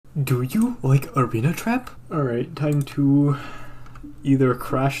Do you like Arena Trap? Alright, time to either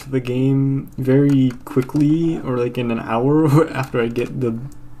crash the game very quickly or like in an hour after I get the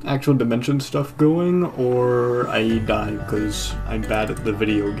actual dimension stuff going, or I die because I'm bad at the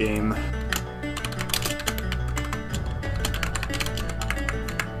video game.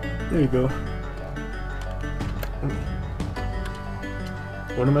 There you go.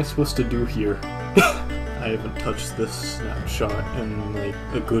 What am I supposed to do here? I haven't touched this snapshot in like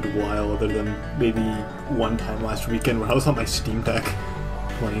a good while, other than maybe one time last weekend when I was on my Steam Deck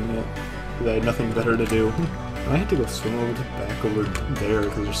playing it, because I had nothing better to do. I had to go swim over to back over there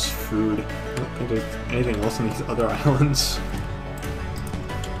because there's food. I don't think there's anything else on these other islands.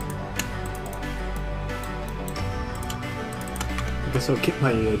 I guess I'll get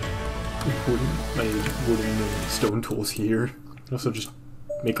my wooden and stone tools here. I'll also just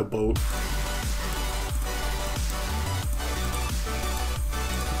make a boat.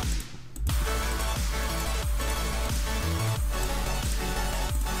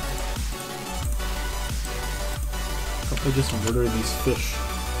 I just murder these fish.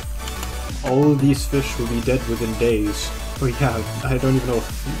 All of these fish will be dead within days. Oh yeah, I don't even know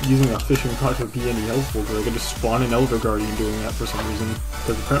if using a fishing rod would be any helpful, but I could just spawn an Elder Guardian doing that for some reason.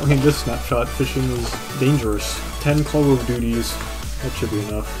 Because apparently in this snapshot, fishing is dangerous. 10 Call of Duties, that should be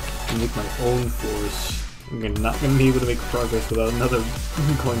enough. I make my own force. I'm not going to be able to make progress without another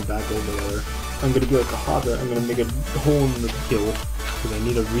going back over there. I'm going to be like a hobbit, I'm going to make a hole in the hill. Because I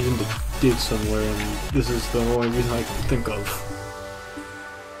need a reason to dig somewhere, and this is the only reason I can think of.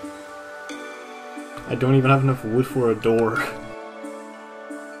 I don't even have enough wood for a door.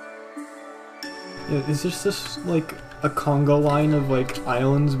 Is this like a conga line of like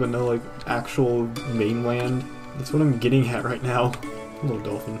islands but no like actual mainland? That's what I'm getting at right now. Little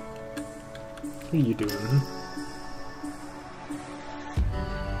dolphin. What are you doing?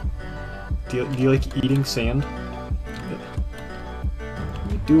 Do you like eating sand? What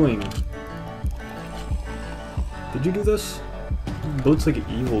are you doing? Did you do this? The boat's like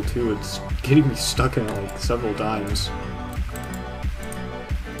evil too, it's getting me stuck in it like several times.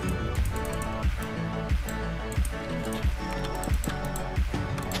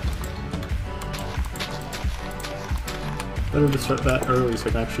 Better to start that early so I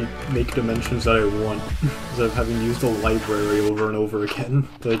can actually make dimensions that I want, instead of having used the library over and over again.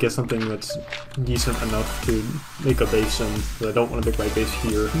 So I get something that's decent enough to make a base in, but I don't want to make my base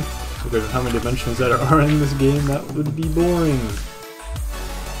here. Because of how many dimensions that are in this game, that would be boring.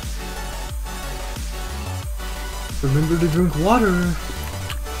 Remember to drink water!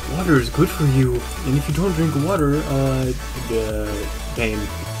 Water is good for you, and if you don't drink water, pain.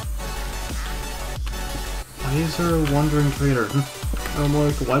 Why is there a wandering trader? I'm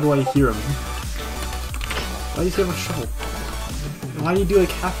like, why do I hear him? Why does he have a shovel? Why do you do like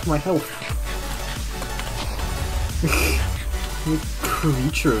half of my health?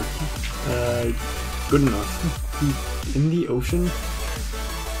 Creature. Good enough. In the ocean?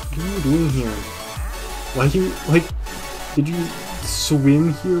 What are you doing here? Why do you, like, did you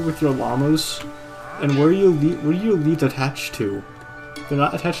swim here with your llamas? And where are your leaves attached to? They're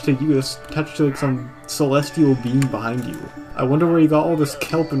not attached to you, it's attached to like some celestial being behind you. I wonder where you got all this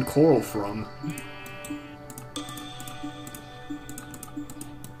kelp and coral from.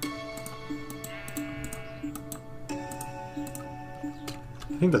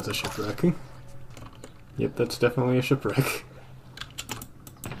 I think that's a shipwreck. Yep, that's definitely a shipwreck.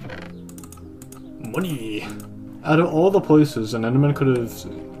 Money! Out of all the places an Enderman could have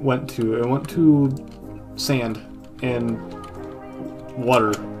went to sand and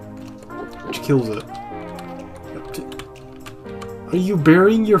water, which kills it. Are you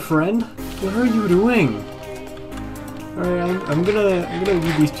burying your friend? What are you doing? Alright, I'm gonna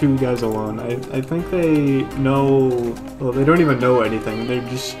leave these two guys alone. I think they know, well, they don't even know anything. They're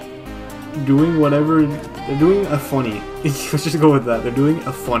just doing whatever, they're doing a funny. Let's just go with that. They're doing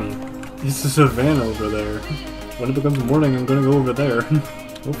a funny. It's a savannah over there. When it becomes morning, I'm gonna go over there.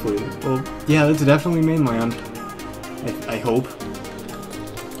 Hopefully. Well, yeah, that's definitely mainland. I hope.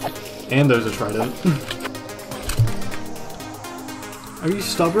 And there's a trident. Are you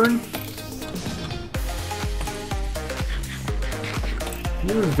stubborn?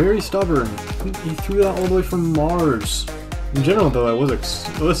 You're very stubborn. You threw that all the way from Mars. In general, though, I was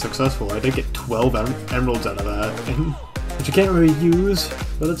successful. I did get 12 emeralds out of that, which you can't really use,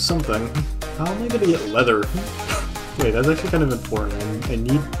 but it's something. How am I gonna get leather? Wait, that's actually kind of important. I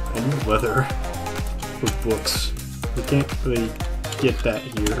need leather for books. We can't really get that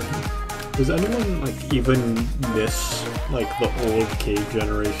here. Does anyone like even miss like the old cave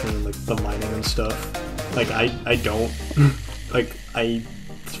generation, like the mining and stuff? Like I don't. Like I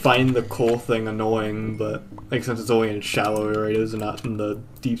find the coal thing annoying, but like since it's only in shallow areas and not in the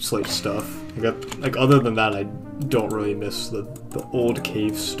deep slate stuff, like other than that, I don't really miss the old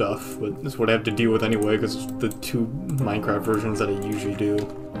cave stuff. But it's what I have to deal with anyway, because it's the 2 Minecraft versions that I usually do.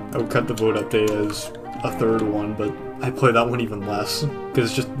 I would cut the vote update as a 3rd one, but I play that one even less because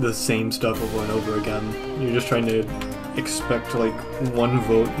it's just the same stuff over and over again. You're just trying to expect like 1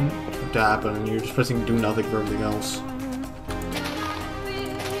 vote to happen, and you're just pressing do nothing for everything else.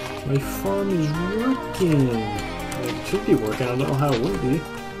 My farm is working. It should be working. I don't know how it will be.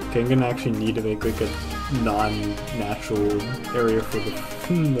 Okay, I'm gonna actually need to make like a non-natural area for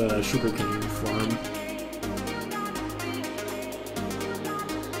the sugarcane farm.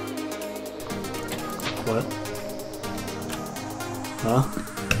 What? Huh?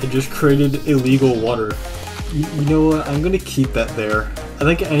 I just created illegal water. You know what? I'm gonna keep that there. I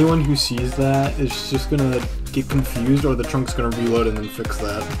think anyone who sees that is just gonna get confused, or the trunk's gonna reload and then fix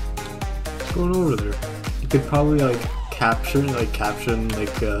that. What's going over there? You could probably like caption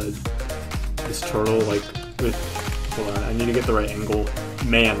this turtle like with. Hold on, I need to get the right angle.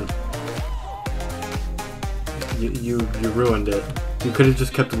 Man, you ruined it. You could have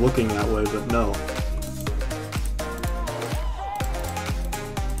just kept looking that way, but no.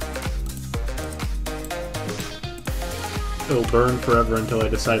 It'll burn forever until I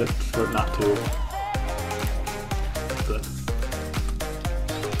decide for it not to.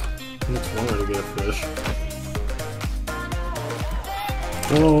 That's one way to get a fish.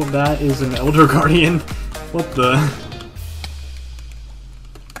 Oh, that is an Elder Guardian. What the?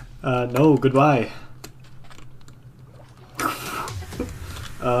 No, goodbye.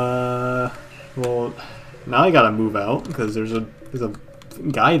 Well, now I gotta move out because there's a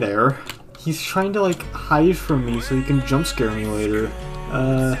guy there. He's trying to like hide from me so he can jump scare me later.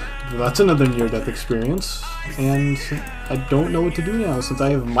 That's another near-death experience, and I don't know what to do now since I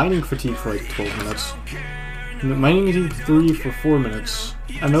have mining fatigue for like 12 minutes. Mining fatigue 3 for 4 minutes.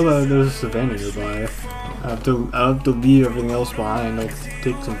 I know that there's a savannah nearby. I have to leave everything else behind. I'll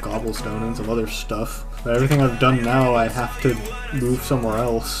take some cobblestone and some other stuff. But everything I've done now, I have to move somewhere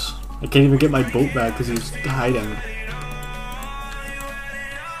else. I can't even get my boat back because he's hiding.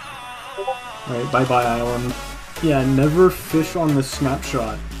 Alright, bye-bye island. Yeah, never fish on the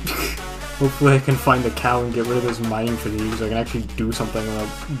snapshot. Hopefully I can find the cow and get rid of this mining fatigue so I can actually do something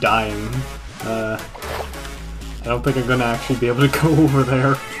without dying. I don't think I'm gonna actually be able to go over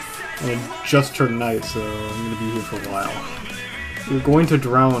there. And it just turned night, so I'm gonna be here for a while. You're going to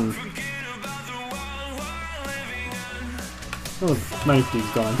drown. Oh, mining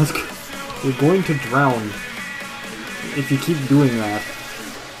fatigue's gone. That's good. You're going to drown if you keep doing that.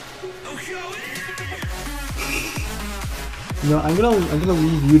 You know, I'm gonna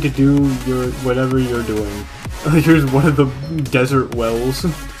leave you to do whatever you're doing. Here's one of the desert wells.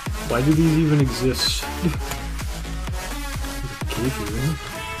 Why do these even exist? There's a cave here.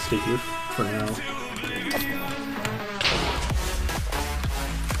 Stay here for now.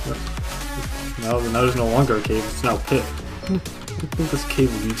 Now there's no longer a cave. It's now a pit. I don't think this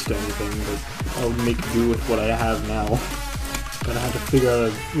cave leads to anything, but I'll make do with what I have now. Gotta have to figure out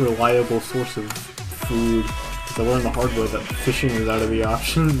a reliable source of food. I learned the hard way that fishing is out of the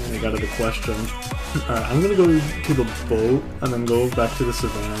option, like out of the question. Alright, I'm gonna go to the boat, and then go back to the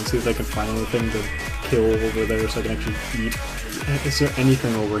savannah and see if I can find anything to kill over there so I can actually eat. Is there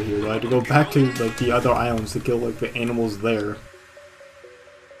anything over here? Do I have to go back to, like, the other islands to kill, like, the animals there?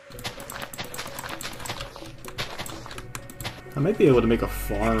 I might be able to make a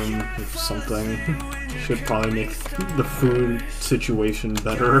farm with something. Should probably make the food situation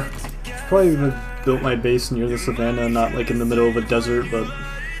better. Probably would have built my base near the savannah, not like in the middle of a desert, but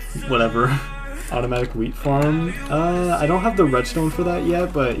whatever. Automatic wheat farm. I don't have the redstone for that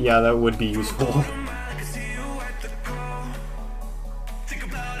yet, but yeah, that would be useful.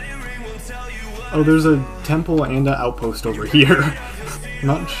 Oh, there's a temple and an outpost over here.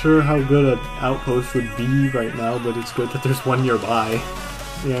 Not sure how good an outpost would be right now, but it's good that there's one nearby.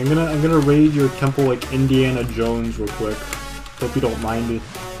 Yeah, I'm gonna raid your temple like Indiana Jones real quick. Hope you don't mind it.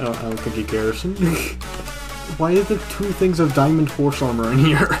 I don't think he cares. Why are there 2 things of diamond horse armor in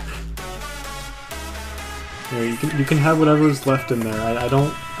here? Yeah, you can have whatever's left in there. I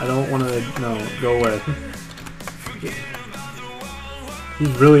don't want to. No, go away.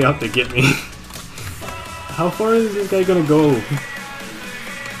 He's really out to get me. How far is this guy gonna go?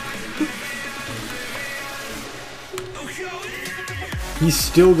 He's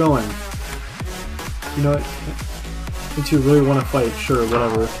still going. You know what? Since you really want to fight, sure,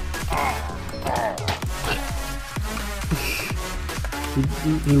 whatever.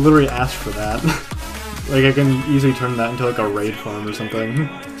 He literally asked for that. Like, I can easily turn that into, like, a raid farm or something.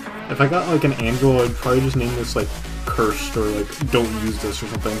 If I got, like, an anvil, I'd probably just name this, like, cursed or, like, don't use this or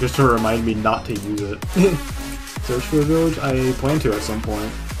something, just to remind me not to use it. Search for a village? I plan to at some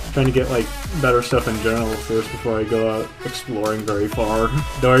point. Trying to get, like, better stuff in general first before I go out exploring very far.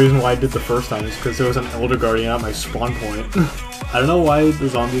 The only reason why I did the first time is because there was an Elder Guardian at my spawn point. I don't know why the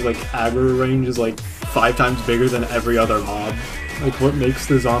zombie, like, aggro range is, like, 5 times bigger than every other mob. Like, what makes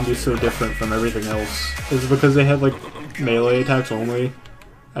the zombies so different from everything else? Is it because they have, like, melee attacks only,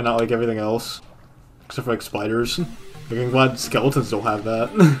 and not, like, everything else? Except for, like, spiders. Like, I'm glad skeletons don't have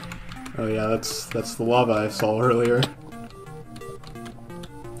that. Oh yeah, that's the lava I saw earlier.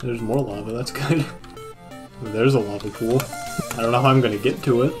 There's more lava, that's good. There's a lava pool. I don't know how I'm gonna get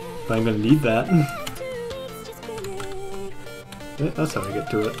to it, but I'm gonna need that. Yeah, that's how I get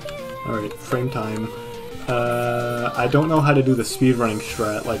to it. Alright, frame time. I don't know how to do the speedrunning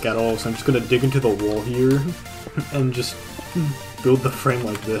strat, like, at all, so I'm just gonna dig into the wall here and just build the frame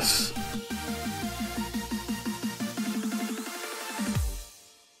like this.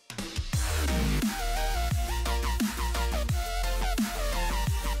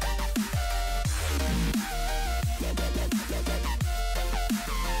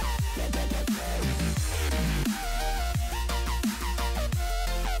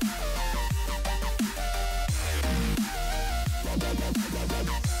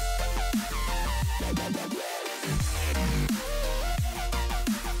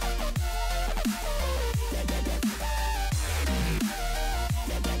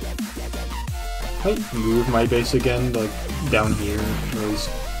 I might move my base again, like, down here, whereas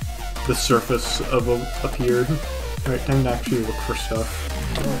the surface of up here. Alright, time to actually look for stuff.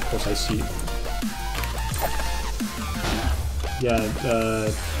 Oh, of course I see. Yeah,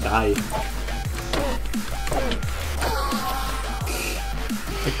 die.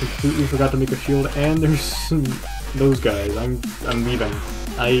 I completely forgot to make a shield, and there's those guys. I'm leaving.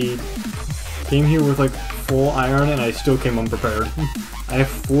 I came here with, like, full iron, and I still came unprepared. I have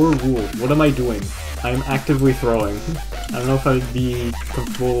 4 wool. What am I doing? I am actively throwing. I don't know if I'd be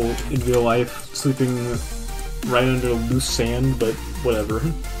comfortable in real life sleeping right under loose sand, but whatever.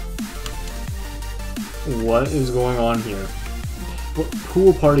 What is going on here? What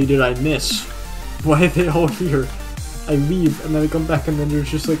pool party did I miss? Why are they all here? I leave, and then I come back, and then there's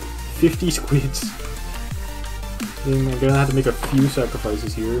just like 50 squids. Then I'm gonna have to make a few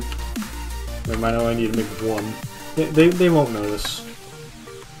sacrifices here. Never mind, I only need to make 1. They won't notice.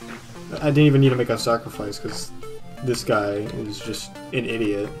 I didn't even need to make a sacrifice because this guy is just an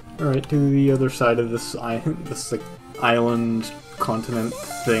idiot. Alright, to the other side of this like island continent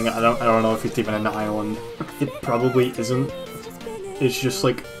thing. I don't know if it's even an island. It probably isn't. It's just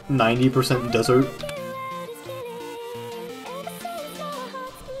like 90% desert.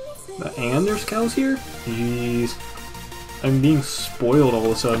 And there's cows here? Jeez. I'm being spoiled all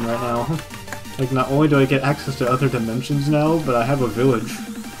of a sudden right now. Like, not only do I get access to other dimensions now, but I have a village.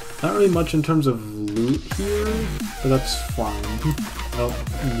 Not really much in terms of loot here, but that's fine. I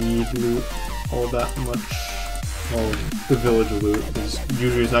don't need loot all that much. Well, the village loot is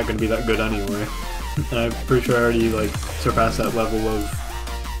usually not going to be that good anyway. And I'm pretty sure I already, like, surpassed that level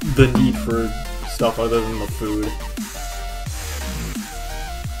of the need for stuff other than the food.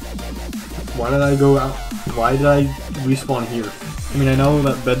 Why did I go out? Why did I respawn here? I mean, I know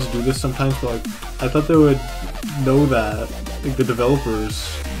that beds do this sometimes, but, like, I thought they would know that, like, the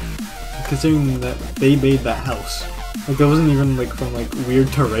developers, considering that they made that house. Like, that wasn't even, like, from, like, weird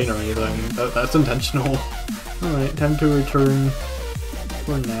terrain or anything. That's intentional. Alright, time to return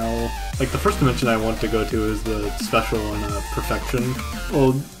for now. Like, the first dimension I want to go to is the special one, Perfection.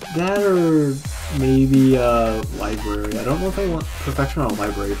 Well, that or maybe, Library. I don't know if I want Perfection or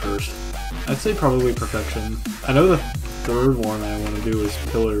Library first. I'd say probably Perfection. I know the third one I want to do is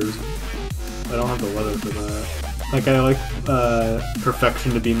Pillars. I don't have the weather for that. Like, I like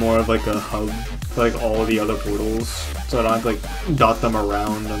Perfection to be more of like a hub for like all of the other portals, so I don't have to like dot them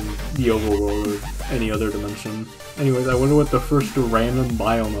around on the overworld or any other dimension. Anyways, I wonder what the first random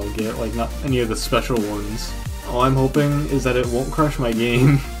biome I'll get, like not any of the special ones. All I'm hoping is that it won't crash my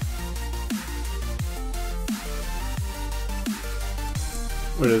game.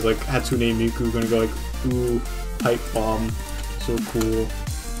 What is like Hatsune Miku gonna go like, ooh, pipe bomb, so cool.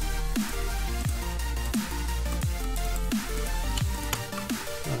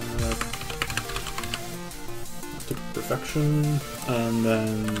 Perfection, and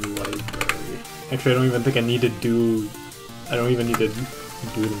then Library. Actually, I don't even think I need to do. I don't even need to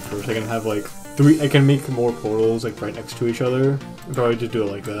do them first. I can have like 3. I can make more portals like right next to each other. I'll probably just do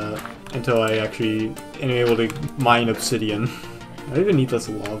it like that until I actually am able to mine obsidian. I don't even need this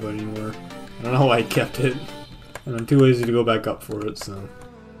lava anymore. I don't know why I kept it. And I'm too lazy to go back up for it, so...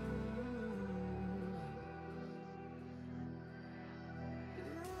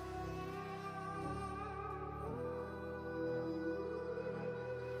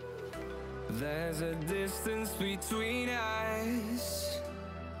 There's a distance between us.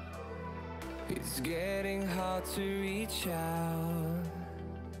 It's getting hard to reach out.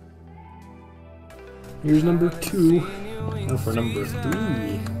 Here's number 2. Now for number 3.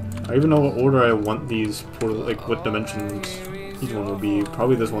 I don't even know what order I want these portal, like what dimensions each one will be.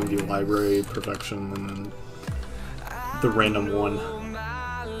 Probably this one will be library, perfection, and then the random one.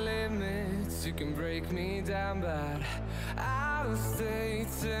 You can break me down, but I'll stay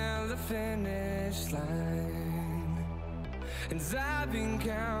till the finish line. And I've been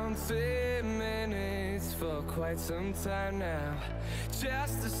counting minutes for quite some time now,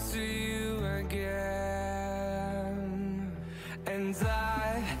 just to see you again. And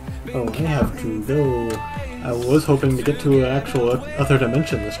oh, I have to go. I was hoping to get to an actual other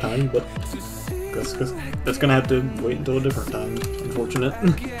dimension this time, but guess that's gonna have to wait until a different time. Unfortunate.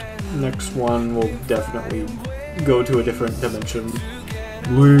 Next one will definitely go to a different dimension.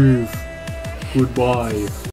 Leave. Goodbye.